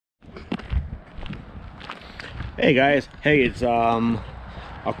Hey guys, hey, it's a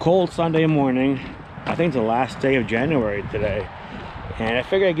cold Sunday morning. I think it's the last day of January today, and I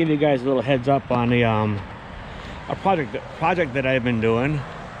figured I'd give you guys a little heads up on the a project that I've been doing.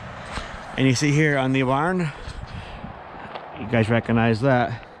 And you see here on the barn, you guys recognize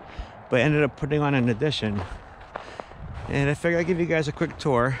that, but I ended up putting on an addition, and I figured I'd give you guys a quick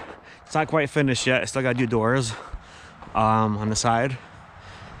tour. It's not quite finished yet. I still gotta do doors on the side.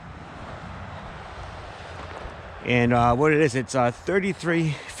 And what it is, it's 33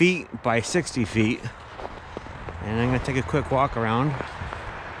 feet by 60 feet. And I'm gonna take a quick walk around.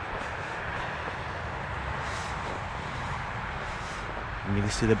 And you can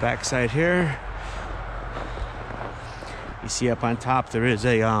see the back side here. You see up on top there is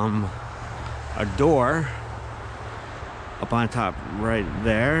a door up on top right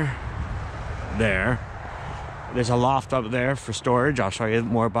there. There's a loft up there for storage. I'll show you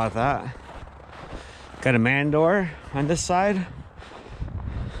more about that. Got a man door on this side.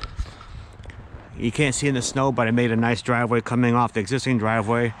 You can't see in the snow, but I made a nice driveway coming off the existing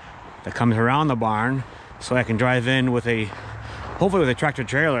driveway that comes around the barn, so I can drive in with hopefully with a tractor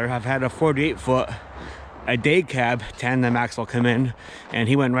trailer. I've had a 48-foot a day cab tandem axle come in, and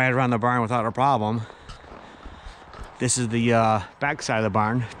he went right around the barn without a problem. This is the back side of the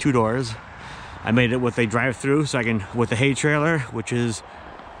barn, 2 doors. I made it with a drive-through, so I can, with the hay trailer, which is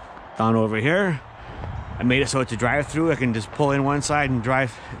down over here. I made it so it's a drive-through. I can just pull in one side and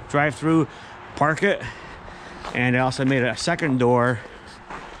drive through, park it. And I also made a second door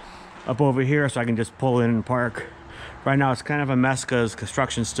up over here so I can just pull in and park. Right now it's kind of a mess because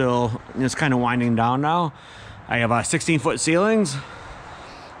construction still is kind of winding down now. I have 16-foot ceilings.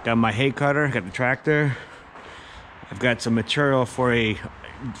 Got my hay cutter, got the tractor. I've got some material for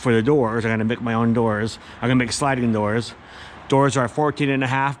the doors. I'm gonna make my own doors. I'm gonna make sliding doors. Doors are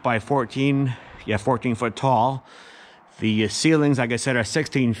 14.5 by 14. 14 foot tall. The ceilings, like I said, are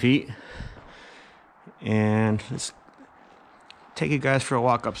 16 feet. And let's take you guys for a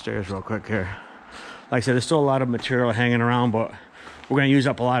walk upstairs real quick here. Like I said, there's still a lot of material hanging around, but we're going to use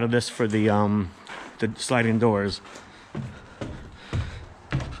up a lot of this for the sliding doors. I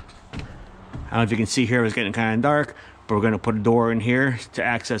don't know if you can see here, it's getting kind of dark, but we're going to put a door in here to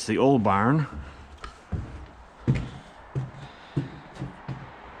access the old barn.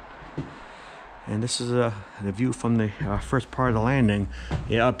 And this is the view from the first part of the landing.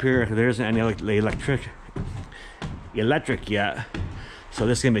 Yeah, up here there isn't any electric yet, so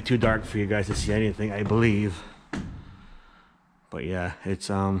this is gonna be too dark for you guys to see anything, I believe. But yeah, it's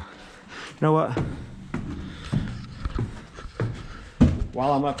you know what?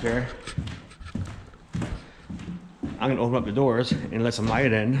 While I'm up here, I'm gonna open up the doors and let some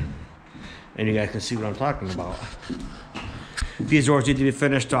light in, and you guys can see what I'm talking about. These doors need to be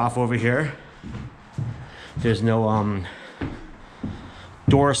finished off over here. There's no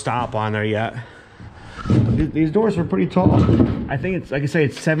door stop on there yet. These doors are pretty tall. I think it's, like I say,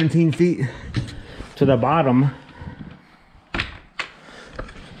 it's 17 feet to the bottom.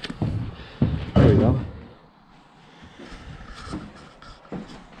 There we go.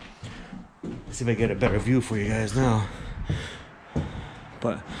 Let's see if I get a better view for you guys now.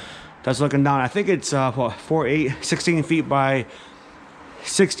 But that's looking down. I think it's 16 feet by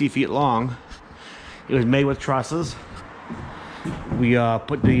 60 feet long. It was made with trusses. We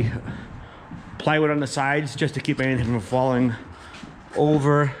put the plywood on the sides just to keep anything from falling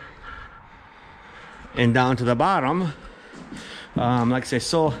over and down to the bottom. Like I say,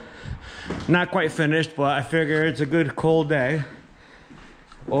 still not quite finished, but I figure it's a good cold day.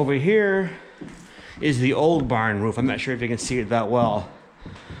 Over here is the old barn roof. I'm not sure if you can see it that well,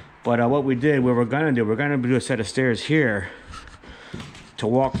 but what we're gonna do a set of stairs here to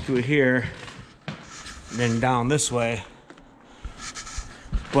walk through here, then down this way.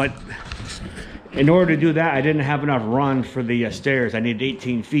 But in order to do that, I didn't have enough run for the stairs. I needed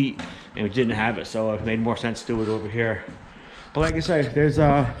 18 feet and we didn't have it, so it made more sense to do it over here. But like I said, there's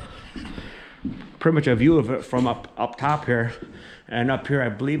pretty much a view of it from up top here. And up here, I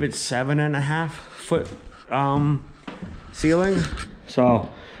believe it's 7.5 foot ceiling. So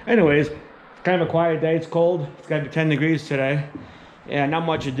anyways, kind of a quiet day. It's cold. It's gotta be 10 degrees today. Yeah, not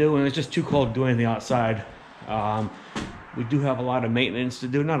much to do, and it's just too cold to do anything outside. We do have a lot of maintenance to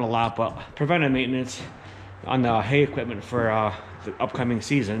do, not a lot, but preventive maintenance on the hay equipment for the upcoming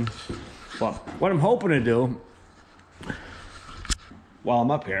season. But what I'm hoping to do while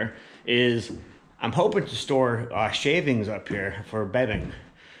I'm up here is I'm hoping to store shavings up here for bedding.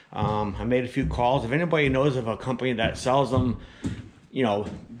 I made a few calls. If anybody knows of a company that sells them, you know,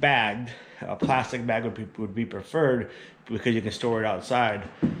 bagged, a plastic bag would be preferred because you can store it outside.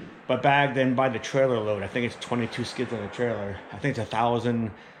 but bagged in by the trailer load. I think it's 22 skids on the trailer. I think it's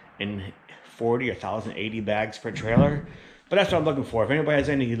 1,040 or 1,080 bags per trailer. But that's what I'm looking for. If anybody has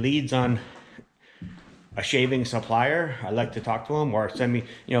any leads on a shaving supplier, I'd like to talk to them, or send me,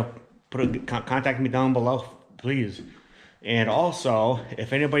 contact me down below, please. And also,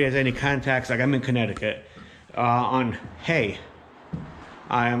 if anybody has any contacts, like I'm in Connecticut, on hay,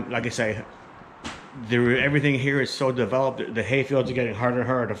 like I say, everything here is so developed. The hay fields are getting harder and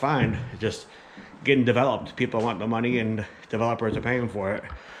harder to find. It's just getting developed. People want the money, and developers are paying for it.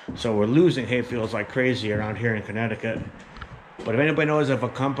 So we're losing hay fields like crazy around here in Connecticut. But if anybody knows of a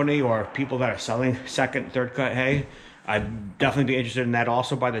company or people that are selling second, third cut hay, I'd definitely be interested in that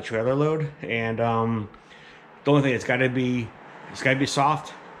also by the trailer load. And the only thing, it's got to be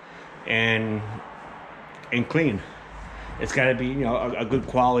soft and clean. It's got to be, a good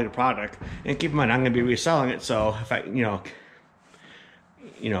quality product. And keep in mind, I'm going to be reselling it, so if I,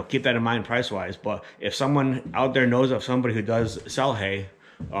 keep that in mind price-wise. But if someone out there knows of somebody who does sell hay,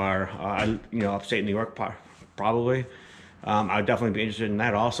 or upstate New York, probably, I'd definitely be interested in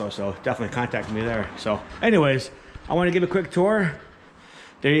that also. So definitely contact me there. So, anyways, I want to give a quick tour.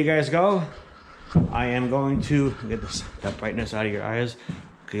 There you guys go. I am going to get that brightness out of your eyes,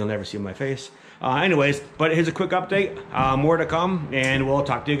 because you'll never see my face. Anyways, but here's a quick update. More to come, and we'll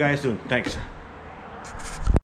talk to you guys soon. Thanks.